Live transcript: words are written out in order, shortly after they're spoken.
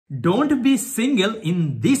Don't be single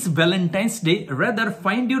in this Valentine's Day, rather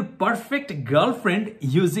find your perfect girlfriend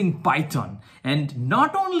using Python. And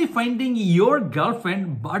not only finding your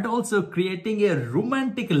girlfriend, but also creating a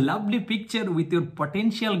romantic, lovely picture with your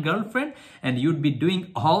potential girlfriend. And you'd be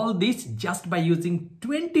doing all this just by using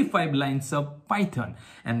 25 lines of Python.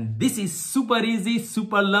 And this is super easy,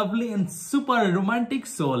 super lovely, and super romantic.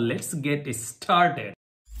 So let's get started.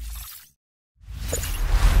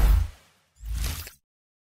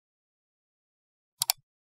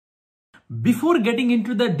 Before getting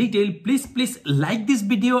into the detail, please like this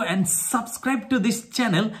video and subscribe to this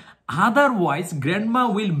channel. Otherwise, grandma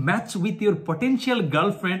will match with your potential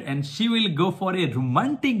girlfriend and she will go for a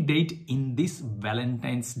romantic date in this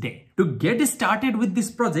Valentine's Day. To get started with this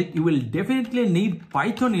project, you will definitely need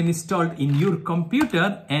Python installed in your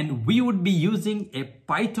computer, and we would be using a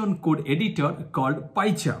Python code editor called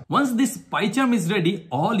PyCharm. Once this PyCharm is ready,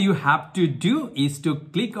 all you have to do is to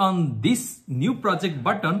click on this new project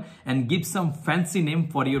button and give some fancy name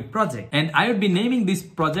for your project. And I will be naming this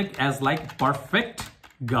project as like Perfect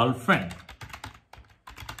Girlfriend.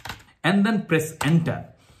 And then press enter.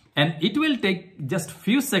 And it will take just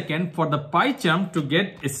few seconds for the PyCharm to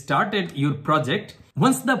get started your project.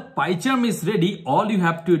 Once the PyCharm is ready, all you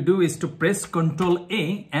have to do is to press Ctrl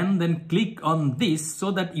A and then click on this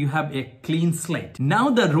so that you have a clean slate.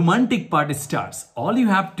 Now the romantic part starts. All you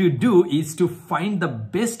have to do is to find the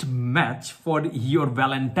best match for your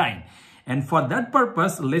Valentine. And for that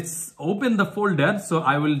purpose, let's open the folder. So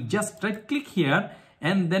I will just right click here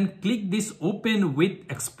and then click this Open with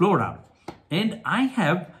Explorer. And I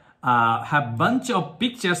have bunch of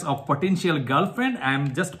pictures of potential girlfriend. I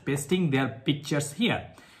am just pasting their pictures here.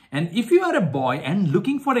 And if you are a boy and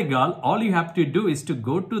looking for a girl, all you have to do is to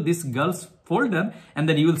go to this girls folder, and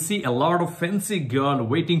then you will see a lot of fancy girl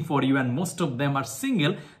waiting for you, and most of them are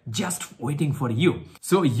single, just waiting for you.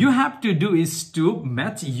 So you have to do is to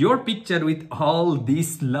match your picture with all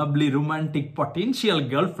these lovely romantic potential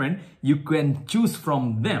girlfriend. You can choose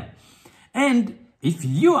from them. And if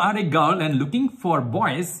you are a girl and looking for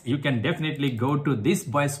boys, you can definitely go to this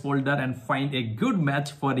boys folder and find a good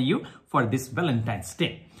match for you for this Valentine's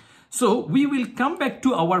Day. So we will come back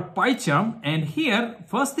to our PyCharm, and here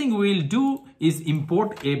first thing we will do is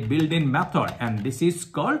import a built-in method, and this is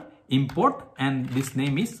called import, and this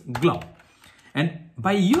name is glob. And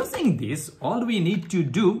by using this, all we need to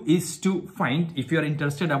do is to find, if you are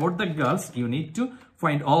interested about the girls, you need to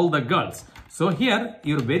find all the girls. So here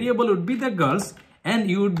your variable would be the girls, and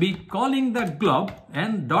you would be calling the glob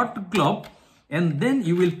and dot glob, and then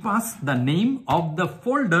you will pass the name of the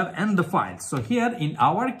folder and the file. So here in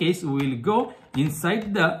our case, we will go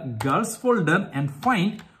inside the girls folder and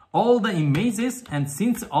find all the images. And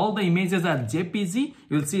since all the images are JPG,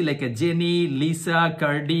 you will see like a Jenny, Lisa,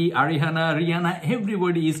 Cardi, Ariana, Rihanna,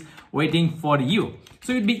 everybody is waiting for you.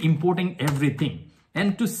 So you'll be importing everything.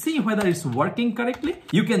 And to see whether it's working correctly,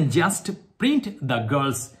 you can just print the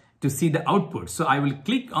girls to see the output. So I will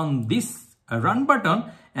click on this run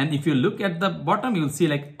button, and if you look at the bottom, you'll see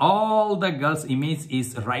like all the girls image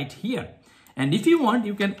is right here. And if you want,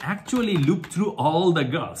 you can actually look through all the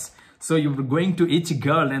girls. So you're going to each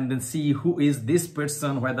girl and then see who is this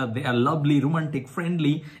person, whether they are lovely, romantic,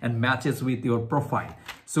 friendly, and matches with your profile.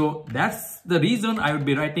 So that's the reason I would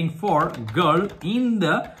be writing for girl. In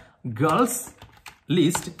the girls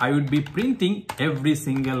list, I would be printing every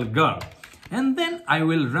single girl. And then I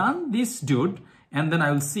will run this dude, and then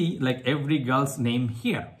I will see like every girl's name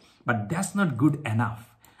here. But that's not good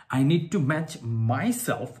enough. I need to match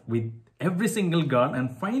myself with every single girl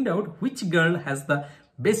and find out which girl has the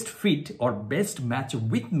best fit or best match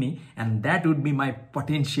with me, and that would be my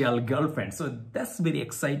potential girlfriend. So that's very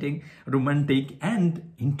exciting, romantic,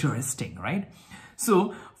 and interesting, right?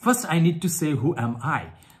 So first I need to say who am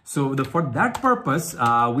I. So for that purpose,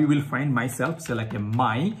 we will find myself, so like a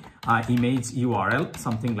my image URL,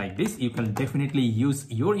 something like this. You can definitely use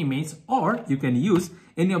your image, or you can use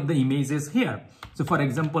any of the images here. So for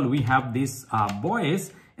example, we have this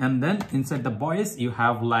boys, and then inside the boys, you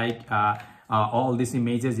have like all these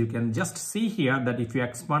images. You can just see here that if you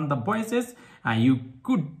expand the boys, you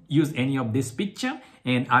could use any of this picture,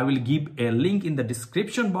 and I will give a link in the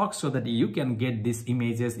description box so that you can get these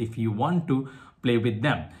images if you want to play with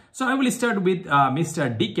them. So I will start with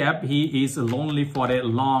Mr. Decap. He is lonely for a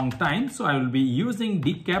long time. So I will be using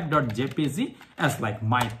decap.jpg as like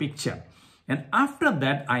my picture. And after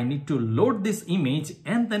that, I need to load this image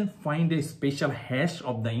and then find a special hash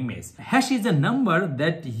of the image. Hash is a number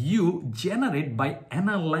that you generate by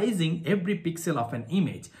analyzing every pixel of an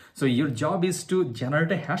image. So your job is to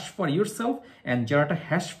generate a hash for yourself and generate a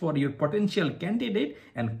hash for your potential candidate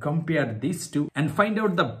and compare these two and find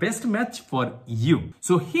out the best match for you.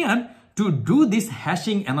 So here, to do this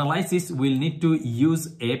hashing analysis, we'll need to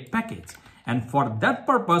use a package. And for that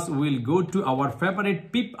purpose, we'll go to our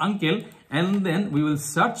favorite pip uncle and then we will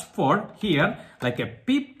search for here like a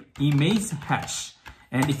pip image hash.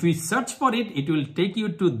 And if we search for it, it will take you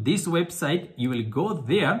to this website. You will go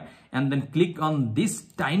there and then click on this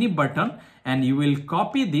tiny button and you will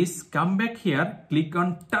copy this, come back here, click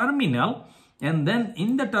on terminal. And then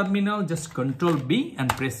in the terminal, just Control B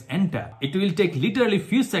and press enter. It will take literally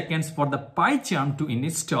few seconds for the PyCharm to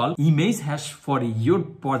install image hash for your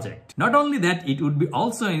project. Not only that, it would be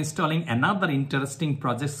also installing another interesting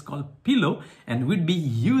project called Pillow, and we'd be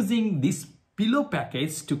using this Pillow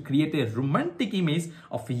package to create a romantic image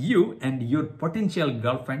of you and your potential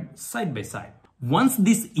girlfriend side by side. Once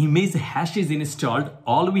this image hash is installed,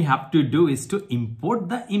 all we have to do is to import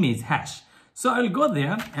the image hash. So I'll go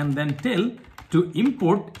there and then tell to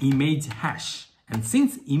import image hash. And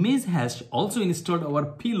since image hash also installed our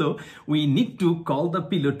Pillow, we need to call the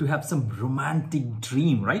Pillow to have some romantic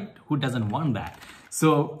dream, right? Who doesn't want that?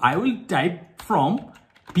 So I will type from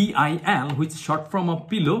PIL, which is short form of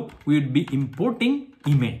Pillow. We would be importing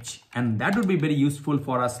image, and that would be very useful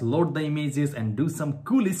for us load the images and do some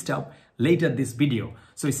cool stuff later this video.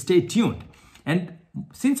 So stay tuned. And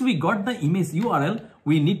since we got the image URL,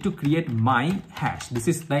 we need to create my hash. This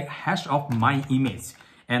is the hash of my image.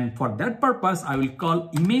 And for that purpose, I will call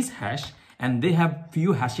image hash, and they have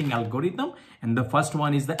few hashing algorithm. And the first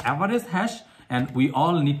one is the average hash, and we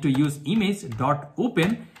all need to use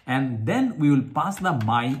image.open, and then we will pass the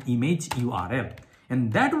my image URL.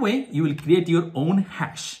 And that way you will create your own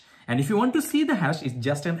hash. And if you want to see the hash, it's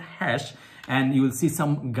just a hash and you will see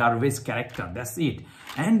some garbage character. That's it.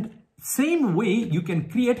 And same way, you can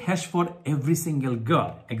create hash for every single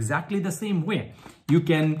girl. Exactly the same way. You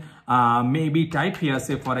can maybe type here,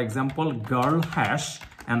 say for example, girl hash,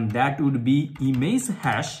 and that would be image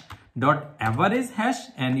hash dot average hash,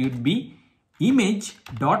 and it would be image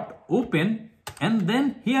dot open, and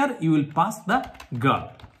then here you will pass the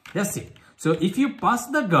girl. That's it. So if you pass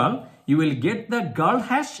the girl, you will get the girl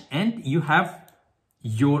hash and you have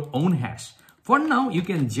your own hash. For now, you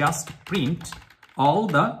can just print all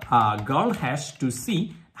the girl hash to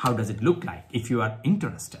see how does it look like if you are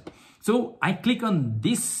interested. So I click on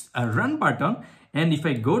this run button, and if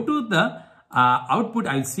I go to the output,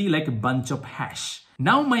 I'll see like a bunch of hash.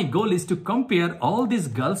 Now my goal is to compare all these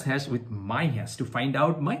girls hash with my hash to find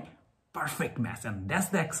out my perfect match, and that's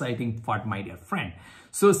the exciting part, my dear friend.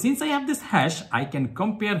 So since I have this hash, I can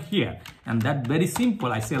compare here, and that very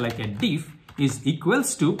simple. I say like a diff is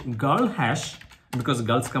equals to girl hash, because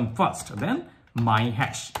girls come first, then my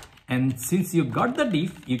hash. And since you got the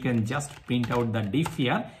diff, you can just print out the diff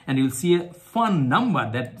here, and you'll see a fun number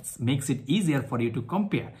that makes it easier for you to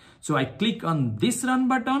compare. So I click on this run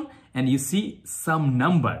button and you see some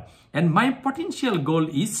number, and my potential goal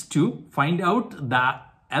is to find out the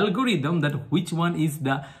algorithm that which one is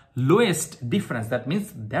the lowest difference. That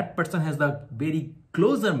means that person has the very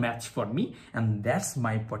closer match for me, and that's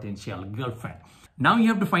my potential girlfriend. Now you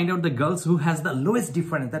have to find out the girls who has the lowest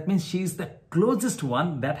difference. That means she is the closest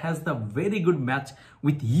one that has the very good match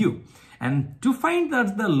with you. And to find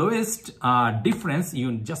that the lowest difference,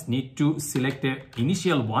 you just need to select a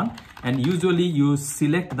initial one, and usually you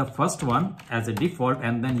select the first one as a default,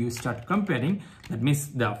 and then you start comparing. That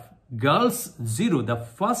means the girls 0, the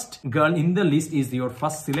first girl in the list is your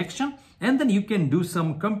first selection, and then you can do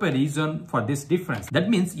some comparison for this difference. That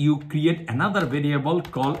means you create another variable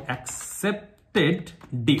called accepted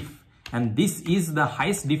diff, and this is the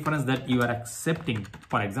highest difference that you are accepting.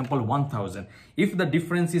 For example, 1000. If the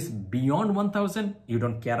difference is beyond 1000, you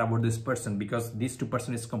don't care about this person because these two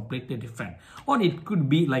person is completely different. Or it could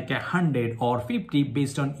be like 100 or 50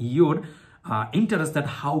 based on your interest, that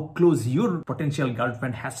how close your potential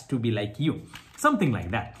girlfriend has to be like you, something like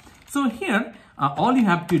that. So here all you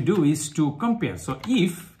have to do is to compare. So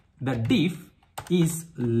if the diff is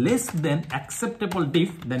less than acceptable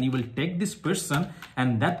diff, then you will take this person,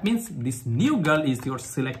 and that means this new girl is your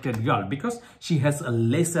selected girl because she has a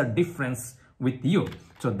lesser difference with you.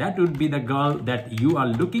 So that would be the girl that you are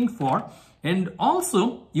looking for. And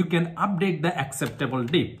also you can update the acceptable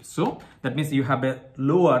diff. So that means you have a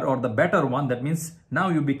lower or the better one. That means now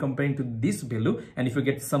you'll be comparing to this value, and if you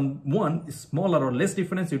get someone smaller or less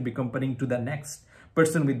difference, you'll be comparing to the next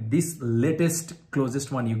person with this latest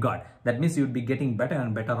closest one you got. That means you'll be getting better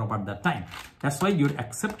and better over the time. That's why your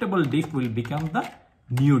acceptable diff will become the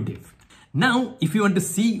new diff. Now, if you want to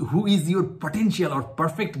see who is your potential or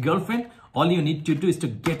perfect girlfriend, all you need to do is to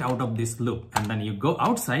get out of this loop, and then you go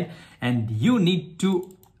outside and you need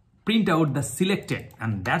to print out the selected,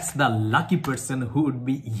 and that's the lucky person who would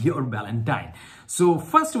be your Valentine. So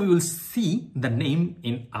first we will see the name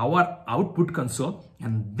in our output console,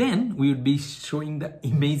 and then we would be showing the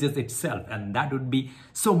images itself, and that would be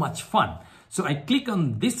so much fun. So I click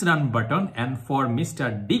on this run button, and for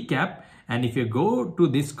Mr. Decap, and if you go to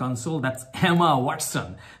this console, that's Emma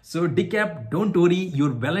Watson. So Decap, don't worry, your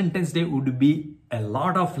Valentine's Day would be a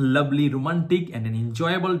lot of lovely romantic and an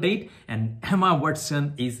enjoyable date, and Emma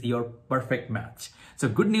Watson is your perfect match. So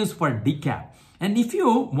good news for Decap. And if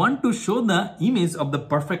you want to show the image of the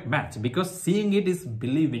perfect match, because seeing it is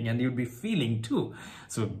believing and you'll be feeling too.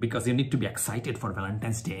 So because you need to be excited for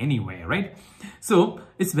Valentine's Day anyway, right? So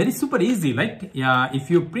it's very super easy. Like, yeah, if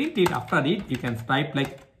you print it after it, you can type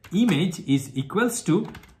like image is equals to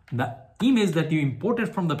the image that you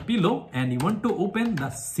imported from the pillow, and you want to open the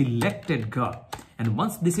selected girl. And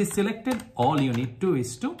once this is selected, all you need to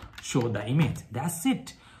is to show the image. That's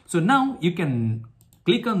it. So now you can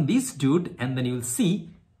click on this dude, and then you will see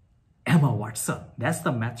Emma Watson. That's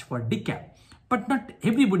the match for Decap. But not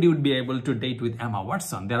everybody would be able to date with Emma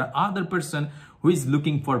Watson. There are other person who is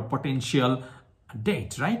looking for potential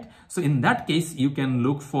date, right? So in that case, you can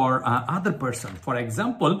look for other person. For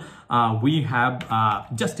example, we have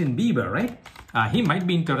Justin Bieber, right? He might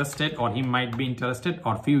be interested, or he might be interested,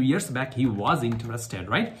 or a few years back he was interested,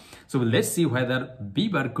 right? So let's see whether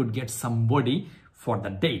Bieber could get somebody for the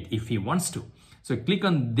date if he wants to. So click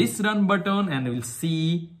on this run button, and we'll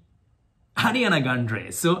see Ariana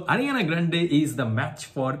Grande. So Ariana Grande is the match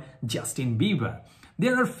for Justin Bieber.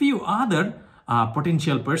 There are a few other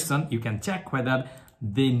potential person. You can check whether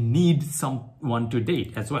they need someone to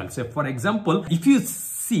date as well. So for example, if you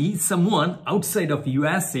see someone outside of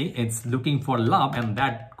USA, it's looking for love, and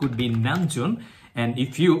that could be Namjoon. And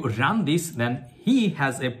if you run this, then he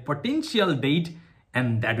has a potential date,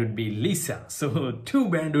 and that would be Lisa. So two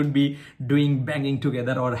band would be doing banging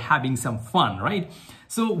together or having some fun, right?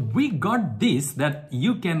 So we got this, that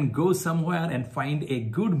you can go somewhere and find a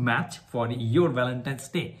good match for your Valentine's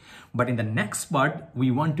Day. But in the next part,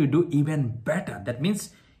 we want to do even better. That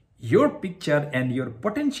means your picture and your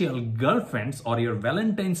potential girlfriends or your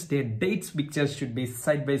Valentine's Day dates pictures should be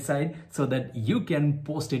side by side, so that you can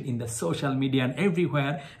post it in the social media and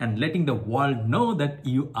everywhere, and letting the world know that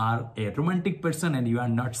you are a romantic person and you are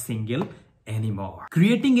not single anymore.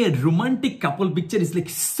 Creating a romantic couple picture is like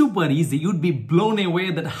super easy. You'd be blown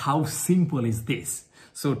away that how simple is this.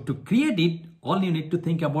 So to create it, all you need to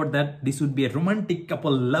think about that this would be a romantic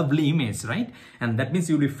couple lovely image, right? And that means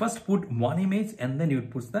you will first put one image, and then you will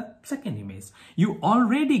put the second image. You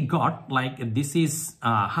already got like this is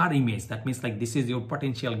her image. That means like this is your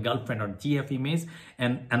potential girlfriend or GF image,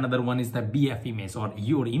 and another one is the BF image or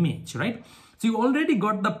your image, right? So you already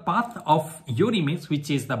got the path of your image,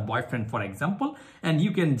 which is the boyfriend, for example, and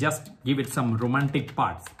you can just give it some romantic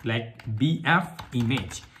parts like BF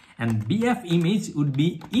image. And BF image would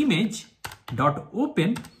be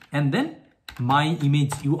image.open and then my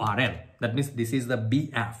image URL. That means this is the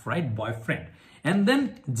BF, right? Boyfriend. And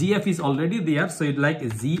then GF is already there. So it's like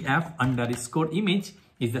ZF underscore image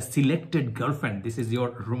is the selected girlfriend. This is your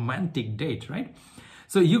romantic date, right?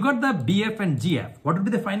 So you got the BF and GF. What would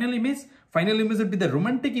be the final image? Final image would be the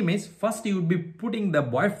romantic image. First, you would be putting the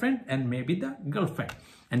boyfriend and maybe the girlfriend.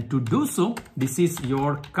 And to do so, this is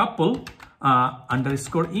your couple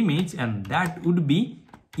underscore image, and that would be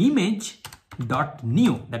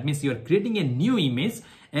image.new. That means you are creating a new image,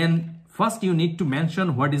 and first you need to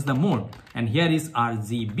mention what is the mode, and here is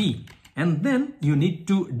RGB. And then you need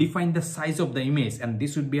to define the size of the image, and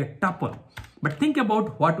this would be a tuple. But think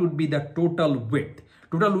about what would be the total width.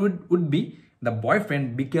 Total width would be the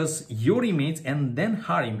boyfriend, because your image and then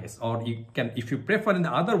her image, or you can, if you prefer in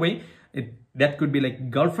the other way, that could be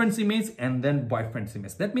like girlfriend's image and then boyfriend's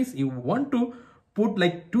image. That means you want to put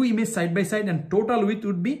like two images side by side, and total width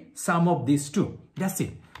would be sum of these two. That's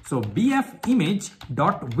it. So BF image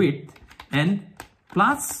dot width and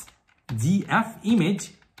plus GF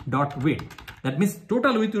image dot width. That means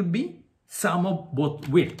total width would be sum of both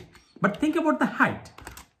width. But think about the height.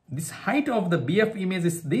 This height of the BF image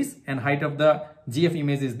is this, and height of the GF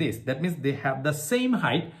image is this. That means they have the same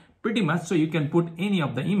height pretty much, so you can put any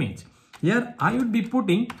of the image. Here I would be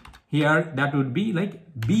putting here, that would be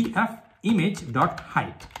like BF image dot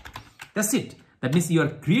height. That's it. That means you are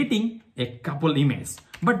creating a couple image.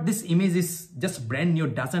 but this image is just brand new,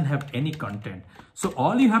 doesn't have any content. So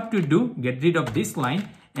all you have to do, get rid of this line,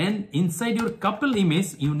 and inside your couple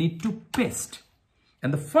image you need to paste.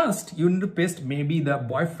 And the first you need to paste maybe the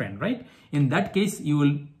boyfriend, right? In that case you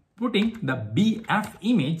will putting the BF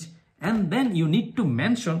image, and then you need to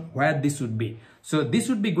mention where this would be. So this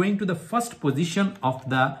would be going to the first position of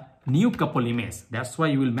the new couple image. That's why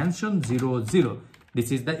you will mention 0, 0.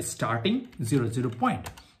 This is the starting 0, 0 point.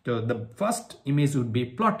 So the first image would be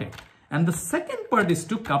plotted. And the second part is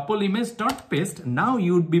to couple image dot paste. Now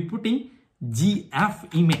you would be putting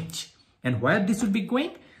GF image. And where this would be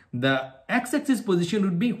going? The x-axis position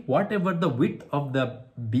would be whatever the width of the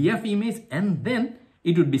BF image, and then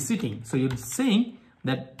it would be sitting. So you're saying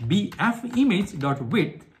that BF image dot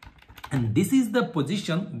width, and this is the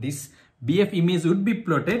position this BF image would be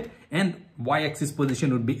plotted, and y-axis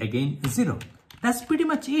position would be again 0. That's pretty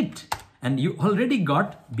much it. And you already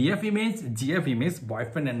got BF image, GF image,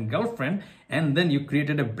 boyfriend and girlfriend, and then you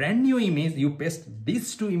created a brand new image. You paste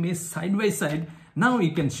these two images side by side. Now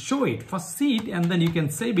you can show it, first see it, and then you can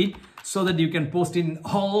save it so that you can post in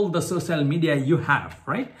all the social media you have,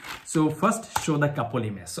 right? So first show the couple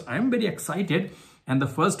image. So I'm very excited. And the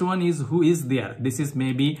first one is who is there. This is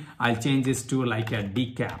maybe I'll change this to like a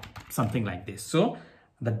decap, something like this. So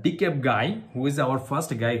the decap guy, who is our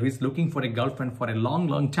first guy who is looking for a girlfriend for a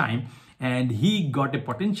long time, and he got a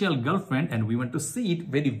potential girlfriend, and we want to see it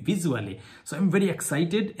very visually. So I'm very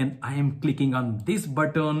excited, and I am clicking on this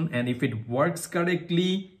button, and if it works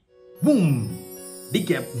correctly, boom,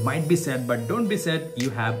 decap might be sad, but don't be sad.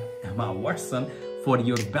 You have Emma Watson for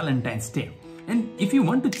your Valentine's Day. And if you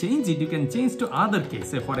want to change it, you can change to other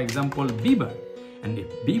case. Say for example, Bieber. And if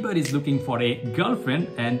Bieber is looking for a girlfriend,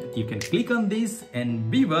 and you can click on this,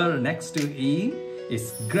 and Bieber next to him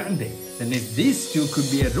is Grande. Then these two could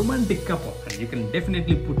be a romantic couple, and you can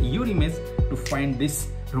definitely put your image to find this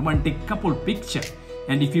romantic couple picture.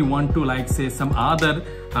 And if you want to like say some other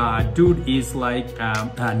dude is like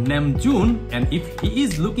Namjoon, and if he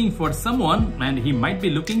is looking for someone, and he might be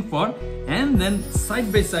looking for, and then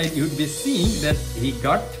side by side you would be seeing that he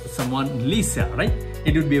got someone Lisa, right?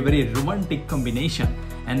 It would be a very romantic combination.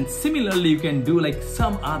 And similarly you can do like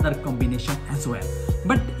some other combination as well.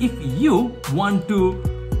 But if you want to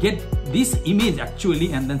get this image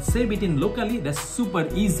actually and then save it in locally, that's super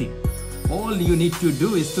easy. All you need to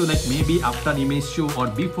do is to like maybe after image show or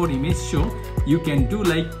before image show, you can do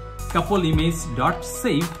like couple image dot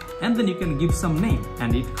save, and then you can give some name,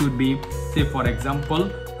 and it could be say for example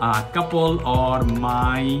couple or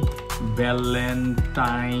my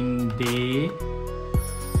Valentine Day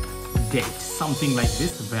date, something like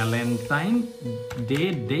this, Valentine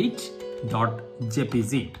Day date dot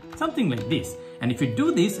jpg, something like this. And if you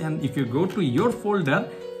do this, and if you go to your folder,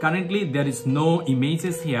 currently there is no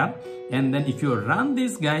images here, and then if you run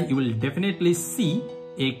this guy, you will definitely see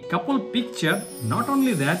a couple picture. Not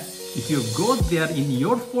only that, if you go there in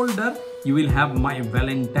your folder, you will have my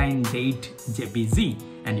Valentine date jpg,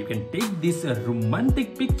 and you can take this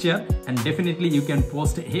romantic picture, and definitely you can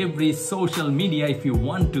post every social media if you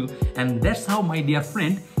want to. And that's how, my dear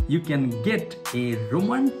friend, you can get a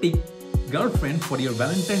romantic girlfriend for your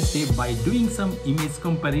Valentine's Day by doing some image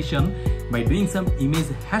comparison, by doing some image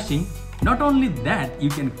hashing. Not only that, you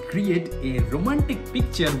can create a romantic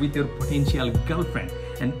picture with your potential girlfriend.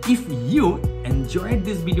 And if you enjoyed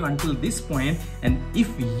this video until this point, and if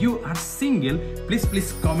you are single,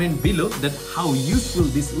 please comment below that how useful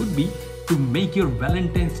this would be to make your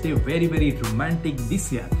Valentine's Day very romantic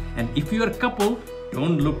this year. And if you are a couple,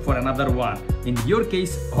 don't look for another one. In your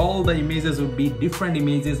case, all the images would be different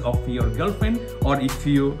images of your girlfriend. Or if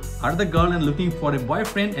you are the girl and looking for a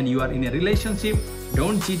boyfriend and you are in a relationship,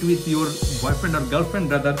 don't cheat with your boyfriend or girlfriend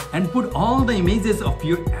rather, and put all the images of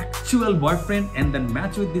your actual boyfriend and then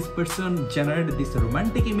match with this person, generate this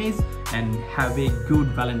romantic image, and have a good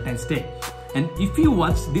Valentine's Day. And if you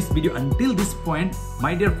watched this video until this point,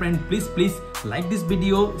 my dear friend, please like this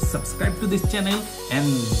video, subscribe to this channel, and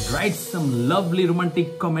write some lovely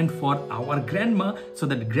romantic comment for our grandma, so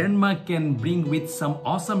that grandma can bring with some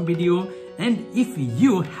awesome video. And if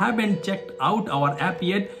you haven't checked out our app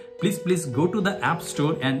yet, please go to the App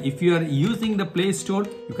Store, and if you are using the Play Store,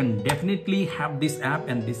 you can definitely have this app,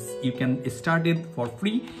 and this you can start it for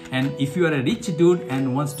free. And if you are a rich dude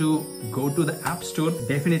and wants to go to the App Store,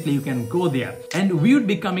 definitely you can go there. And we would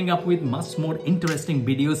be coming up with much more interesting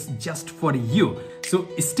videos just for you. So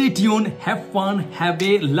stay tuned, have fun, have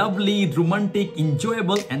a lovely, romantic,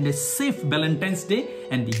 enjoyable and a safe Valentine's Day.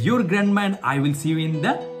 And your grandma and I will see you in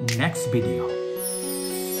the next video.